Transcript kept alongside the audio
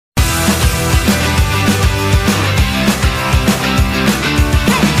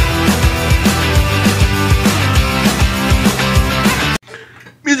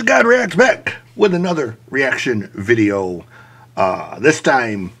Dad Reacts back with another reaction video. This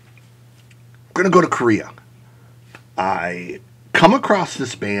time, I'm gonna go to Korea. I come across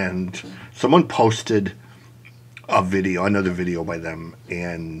this band. Someone posted a video, another video by them,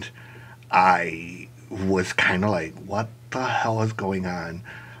 and I was kind of like, what the hell is going on?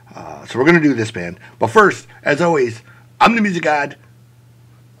 So we're gonna do this band. But first, as always, I'm the Music God.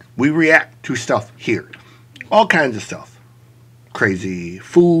 We react to stuff here. All kinds of stuff. Crazy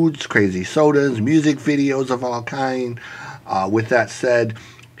foods, crazy sodas, music videos of all kind. With that said,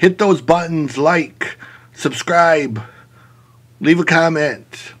 hit those buttons, like, subscribe, leave a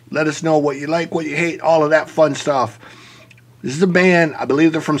comment, let us know what you like, what you hate, all of that fun stuff. This is a band, I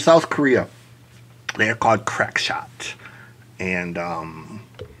believe they're from South Korea. They're called Crackshot. And I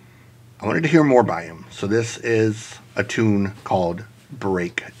wanted to hear more by them. So this is a tune called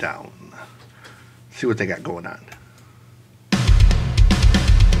Breakdown. See what they got going on.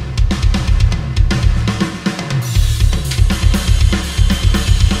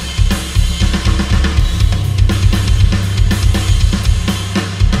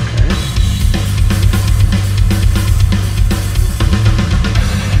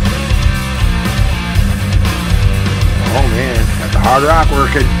 Hard rock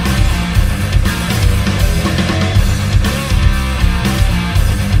working.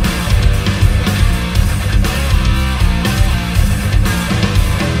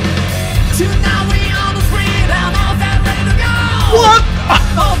 What?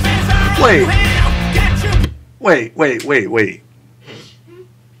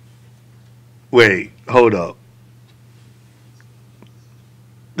 Wait, hold up.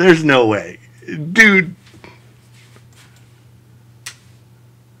 There's no way. Dude.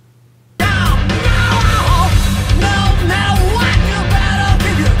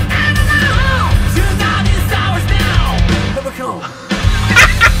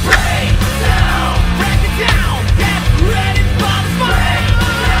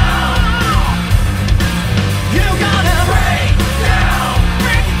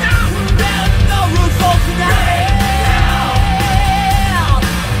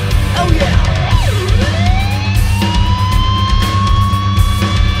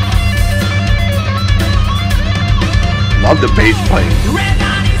 Love the bass playing.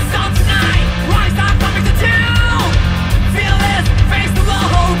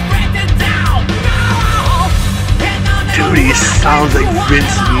 Dude, he sounds like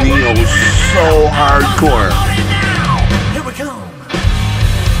Vince Neil, so hardcore. Here we go.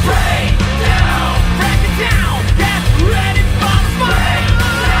 Break it down, get ready for the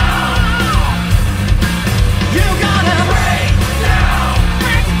breakdown. You gotta break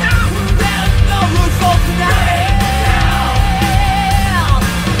it down, there's no room for tonight.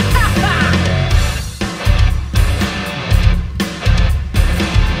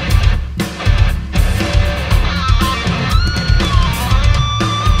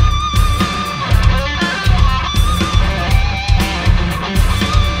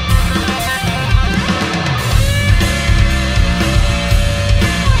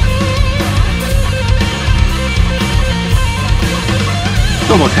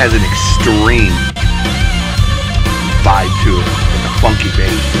 Almost has an extreme vibe to it, with a funky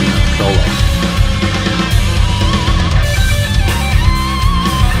bass and solo.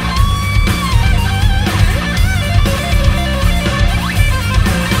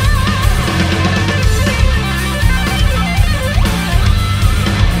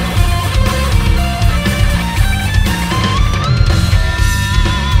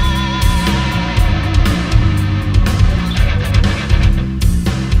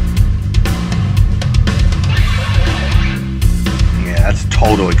 That's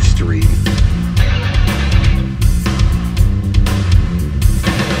total extreme.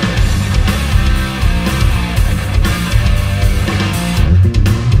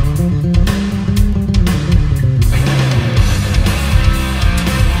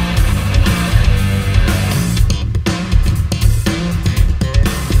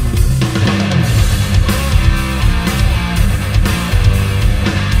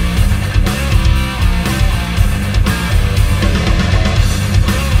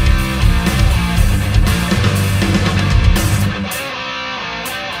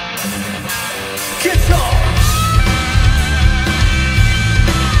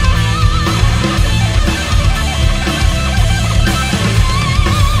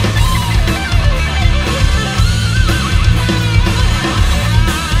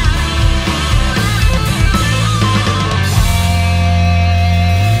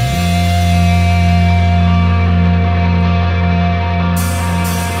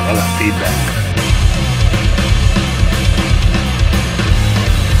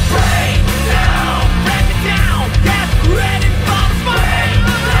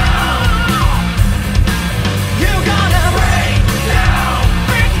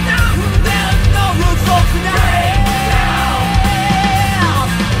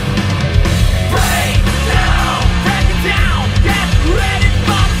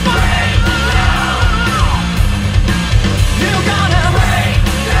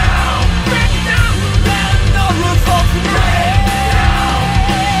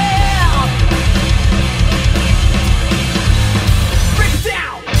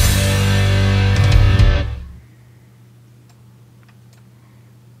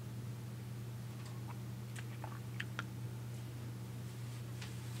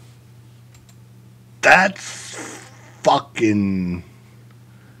 That's fucking...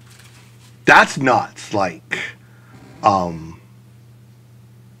 That's nuts. Like, yeah,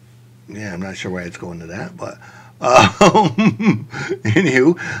 I'm not sure why it's going to that, but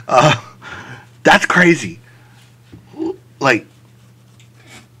anywho, that's crazy. Like,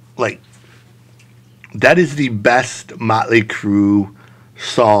 that is the best Motley Crue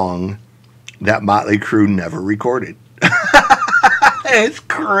song that Motley Crue never recorded. It's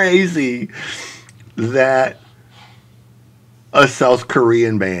crazy that a South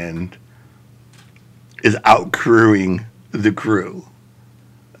Korean band is out crewing the Crue.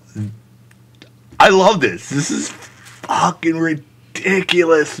 I love this. This is fucking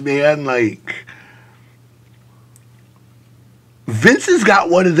ridiculous, man. Like, Vince has got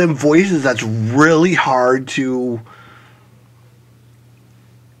one of them voices that's really hard to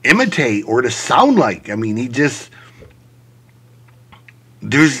imitate or to sound like. I mean, he just...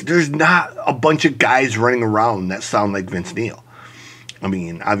 There's not a bunch of guys running around that sound like Vince Neil. I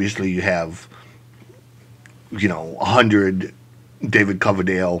mean, obviously you have, 100 David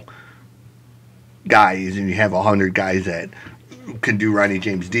Coverdale guys, and you have 100 guys that can do Ronnie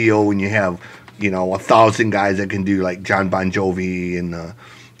James Dio, and you have, 1,000 guys that can do like John Bon Jovi and the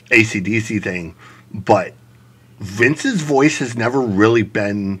AC/DC thing. But Vince's voice has never really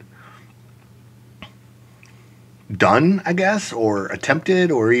been done, I guess, or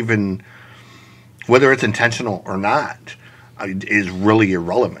attempted, or even whether it's intentional or not is really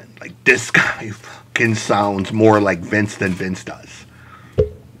irrelevant. Like, this guy fucking sounds more like Vince than Vince does.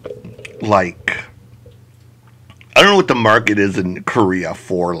 Like, I don't know what the market is in Korea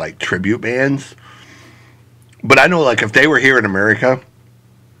for like tribute bands, but I know, like, if they were here in America,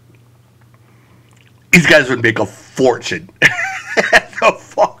 these guys would make a fortune. A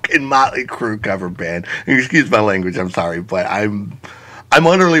fucking Motley Crue cover band. Excuse my language, I'm sorry, but I'm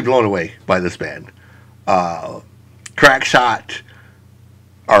utterly blown away by this band. Crackshot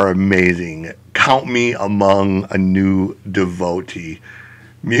are amazing. Count me among a new devotee.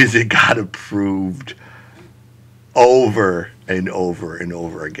 Music got approved over and over and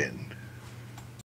over again.